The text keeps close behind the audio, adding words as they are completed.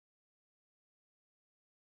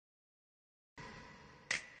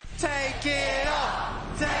Take it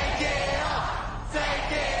off, take it off,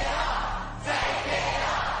 take it off, take it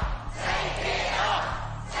off, take it off,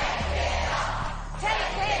 take it off,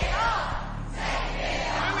 take it off, take it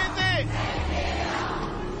off. Who is it? Take it off,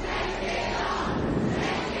 take it off,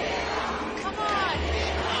 take it off. Come on.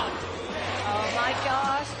 Oh my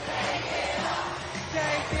gosh. Take it off,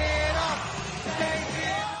 take it off, take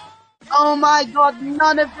it off. Oh my god,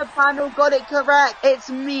 none of the panel got it correct. It's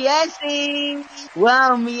Miesi.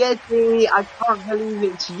 Wow, Miesi, I can't believe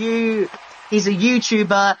it's you. He's a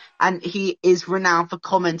YouTuber and he is renowned for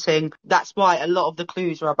commenting. That's why a lot of the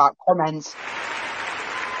clues are about comments.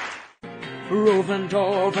 Rough and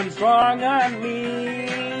tough and strong and mean.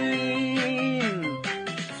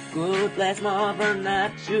 Good bless Mother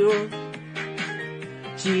Nature.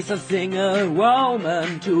 She's a singer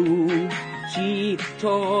woman too. She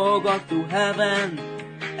took us to heaven,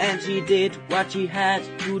 and she did what she had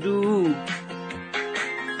to do.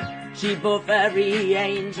 She built every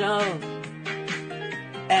angel,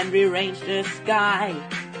 and rearranged the sky,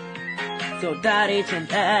 so that each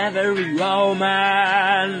and every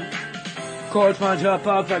woman could find her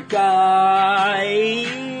perfect guy.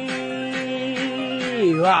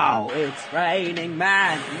 Wow, it's raining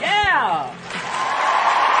man, yeah!